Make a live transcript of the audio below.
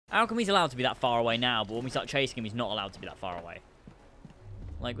How come he's allowed to be that far away now, but when we start chasing him, he's not allowed to be that far away?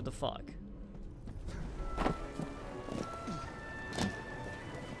 Like, what the fuck?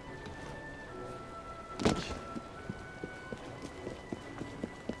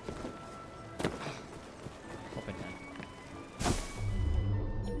 Hop in there.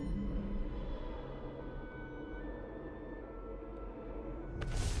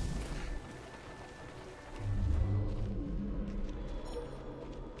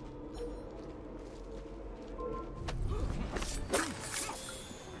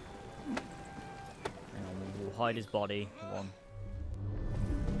 Hide his body. One.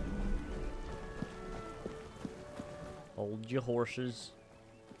 Hold your horses.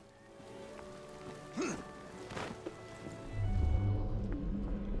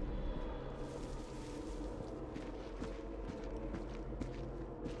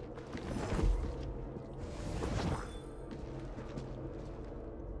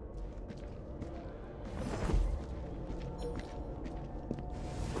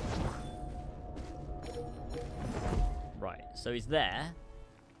 So he's there.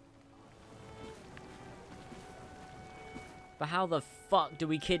 But how the fuck do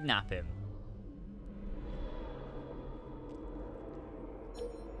we kidnap him?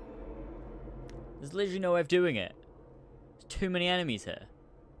 There's literally no way of doing it. There's too many enemies here.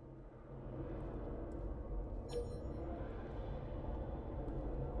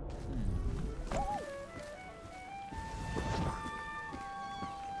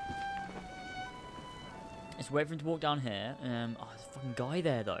 Let's wait for him to walk down here. Oh, there's a fucking guy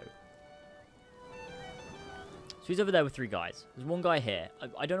there, though. So he's over there with 3 guys. There's 1 guy here.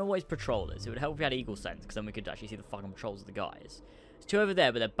 I don't know what his patrol is. It would help if we had eagle sense, because then we could actually see the fucking patrols of the guys. There's 2 over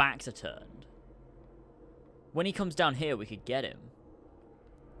there, but their backs are turned. When he comes down here, we could get him.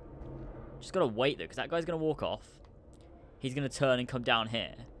 Just gotta wait, though, because that guy's gonna walk off. He's gonna turn and come down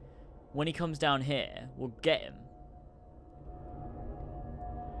here. When he comes down here, we'll get him.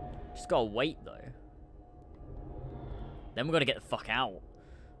 Just gotta wait, though. Then we're gonna get the fuck out.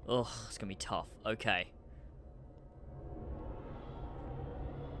 Ugh, it's gonna be tough. Okay.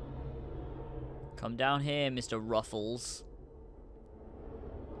 Come down here, Mr. Ruffles.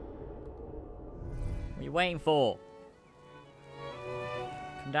 What are you waiting for?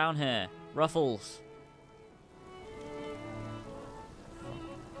 Come down here. Ruffles.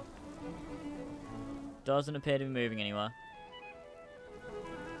 Doesn't appear to be moving anywhere.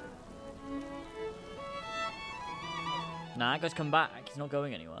 Nah, that guy's come back. He's not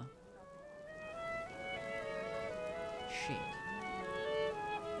going anywhere. Shit.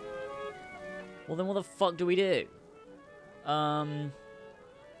 Well, then what the fuck do we do?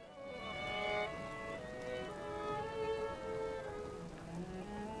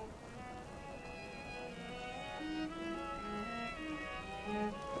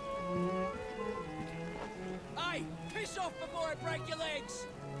 Hey, piss off before I break your legs!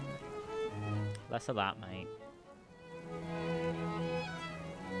 Less of that, mate.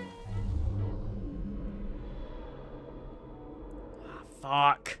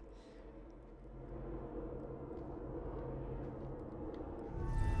 Fuck.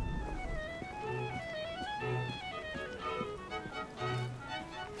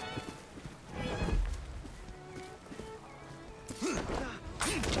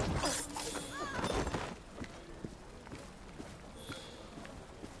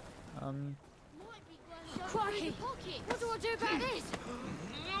 Crikey! What do I do about this?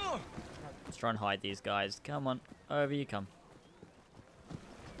 Let's try and hide these guys. Come on, over you come.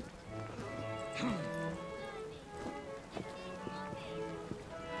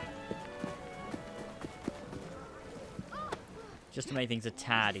 Just to make things a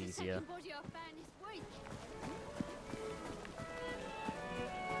tad easier.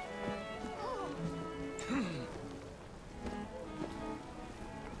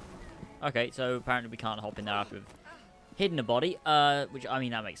 Okay, so apparently we can't hop in there after we've hidden a body, which, I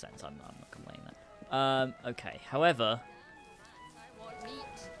mean, that makes sense. I'm not complaining that. Okay, however,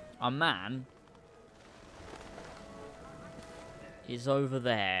 our man is over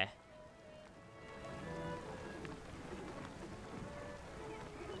there.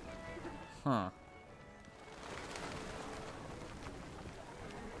 Huh.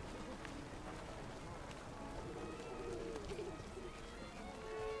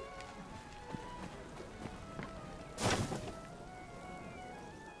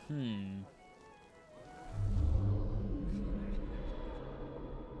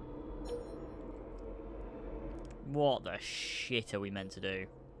 What the shit are we meant to do?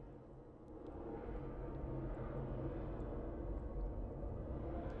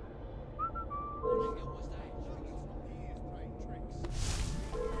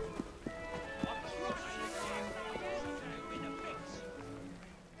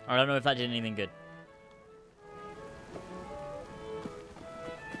 I don't know if that did anything good.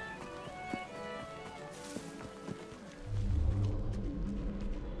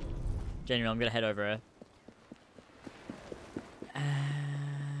 Genuinely, I'm gonna head over here.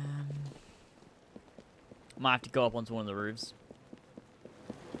 Might have to go up onto one of the roofs.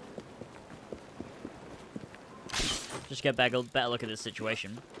 Just get a better look at this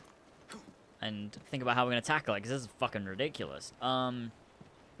situation. And think about how we're gonna tackle it, because this is fucking ridiculous.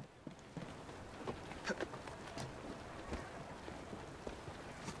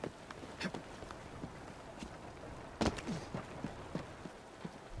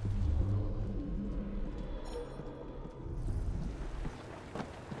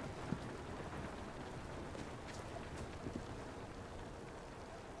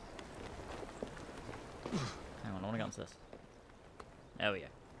 This. There we go.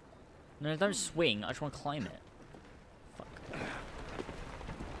 No, don't swing. I just want to climb it. Fuck.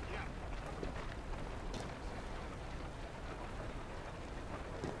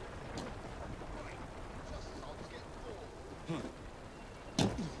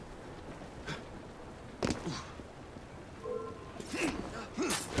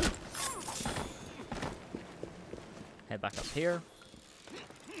 Head back up here.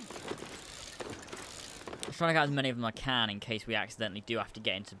 Trying to get as many of them as I can in case we accidentally do have to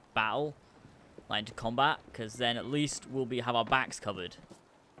get into battle, like into combat, because then at least we'll have our backs covered.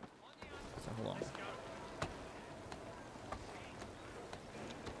 So hold on.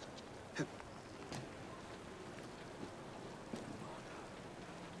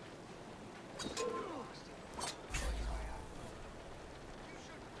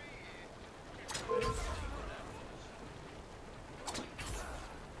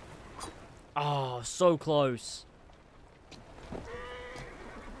 Oh, so close.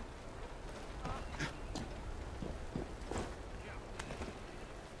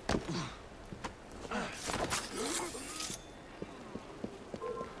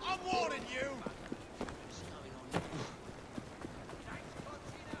 I'm warning you.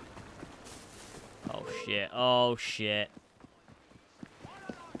 Oh shit. Oh shit.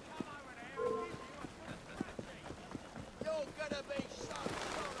 You're gonna be so sorry.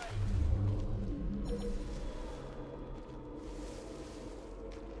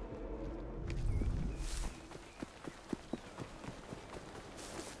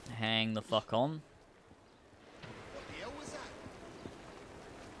 Hang the fuck on. What the hell was that?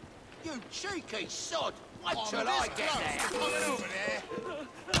 You cheeky sod! Wait till I get there! Coming over there!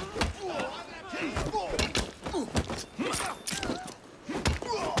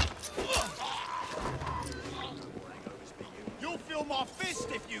 You'll feel my fist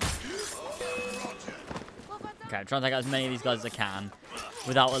if you... Okay, I'm trying to take out as many of these guys as I can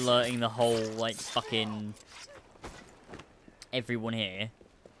without alerting the whole, like, fucking... everyone here.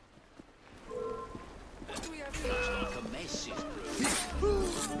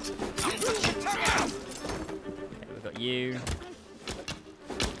 Okay, we've got you.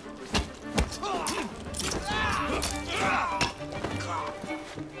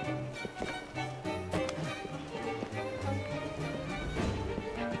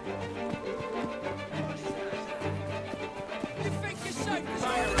 You think you're safe as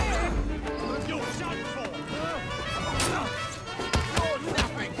well? You're done for! You're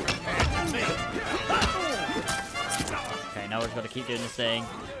nothing compared to me! Okay, now we've got to keep doing this thing.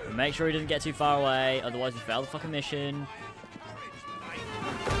 Make sure he doesn't get too far away, otherwise we fail the fucking mission.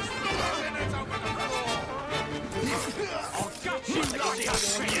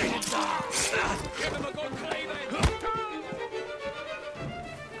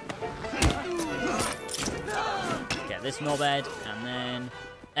 Get this knobhead, and then...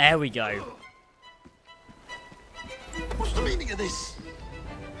 there we go. What's the meaning of this?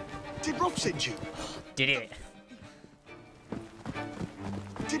 Did Rob send you? Did it.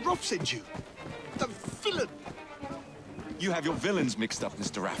 Did Rob send you? The villain! You have your villains mixed up,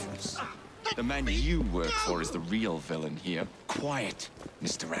 Mr. Raffles. The man you work for is the real villain here. Quiet,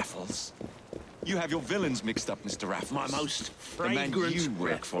 Mr. Raffles. You have your villains mixed up, Mr. Raffles. My most The man fragrant you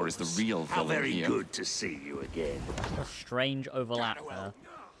work for is the real How villain very here. good to see you again. A strange overlap there.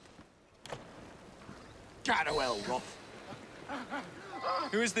 Catterwell, Rob.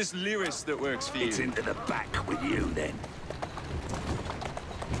 Who is this lyrist that works for It's you? into the back with you, then.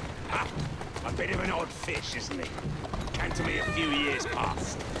 Ah, a bit of an odd fish, isn't he? Came to me a few years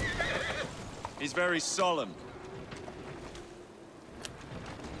past. He's very solemn.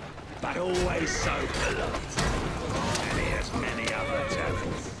 But always so polite. And he has many other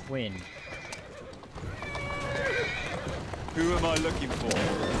talents. Win. Who am I looking for?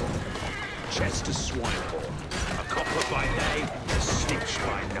 Chester Swinehorn. A copper by day, Snitch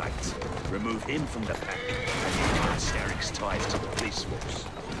by night. Remove him from the pack, and you cast Eric's ties to the police force.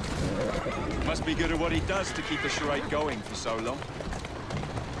 Must be good at what he does to keep the charade going for so long.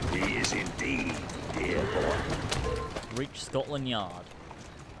 He is indeed, dear boy. Reach Scotland Yard.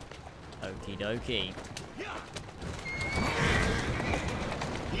 Okie dokie.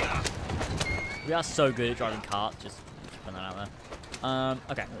 We are so good at driving carts, just put that out there.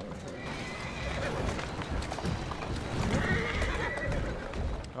 Okay.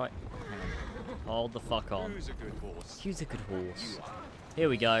 Right, hang on. Hold the fuck on. Who's a good horse? Use a good horse. Here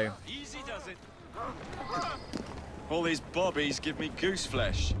we go. Easy does it. All these bobbies give me goose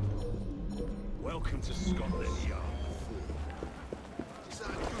flesh. Welcome to Scotland Yard.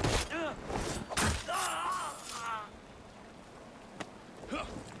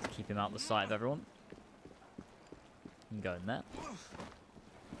 Keep him out of the sight of everyone. You can go in there.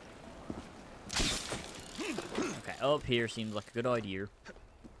 Okay, up here seems like a good idea.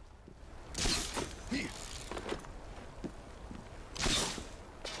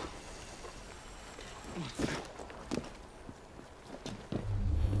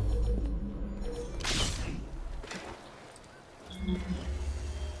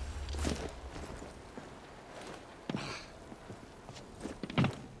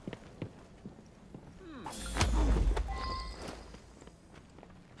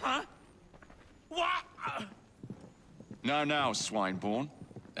 Now, Swineborn.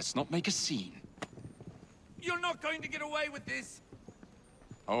 Let's not make a scene. You're not going to get away with this.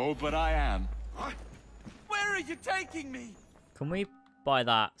 Oh, but I am. Where are you taking me? Can we buy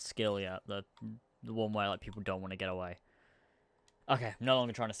that skill yet? The one where like people don't want to get away. Okay, no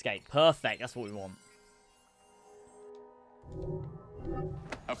longer trying to escape. Perfect, that's what we want.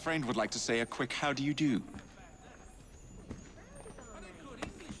 A friend would like to say a quick how do you do.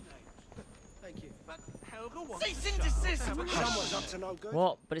 Cease and desist! Someone's up to no good.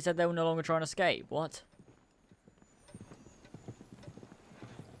 What? But it said they were no longer trying to escape. What?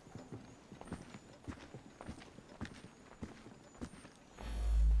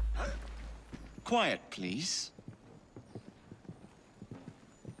 Quiet, please.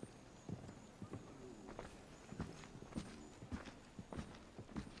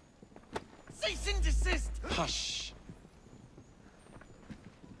 Cease and desist! Hush.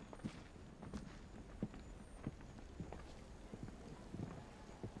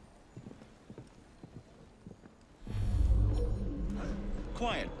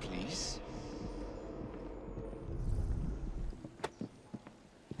 Quiet, please.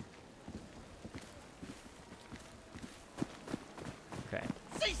 Okay.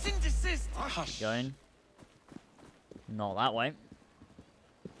 Cease and desist! Hush. Going. Not that way.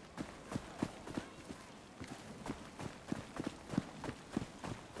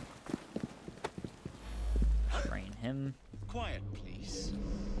 Train him. Quiet, please.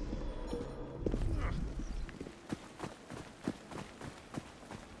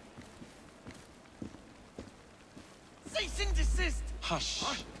 Cease and desist! Hush.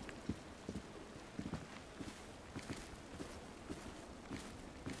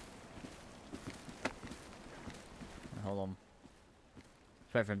 Hold on.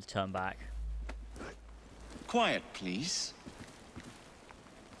 Wait for him to turn back. Quiet, please.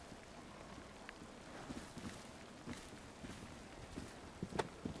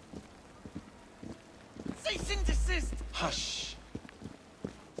 Cease and desist! Hush.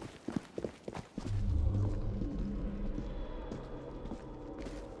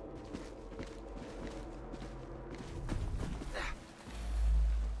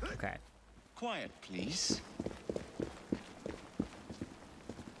 Okay. Quiet, please.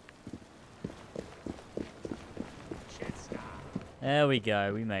 There we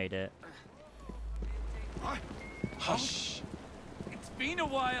go. We made it. Hush. It's been a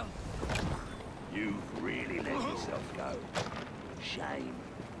while. You've really let yourself go. Shame.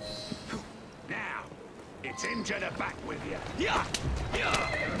 Now, it's into the back with you. Yeah! Yeah!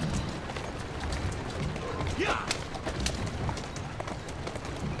 Yeah!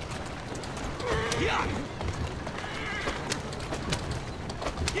 Yeah!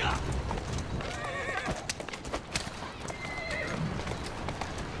 Yeah!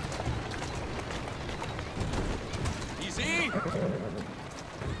 Easy!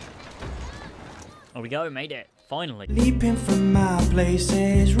 There we go. We made it. Finally. Leaping from my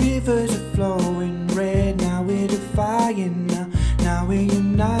places, rivers are flowing red. Now we're defying, now we're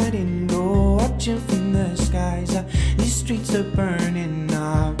uniting. Go watching from the skies. These streets are burning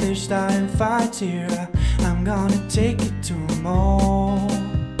up. They're starting fights here. I'm gonna take it to them all.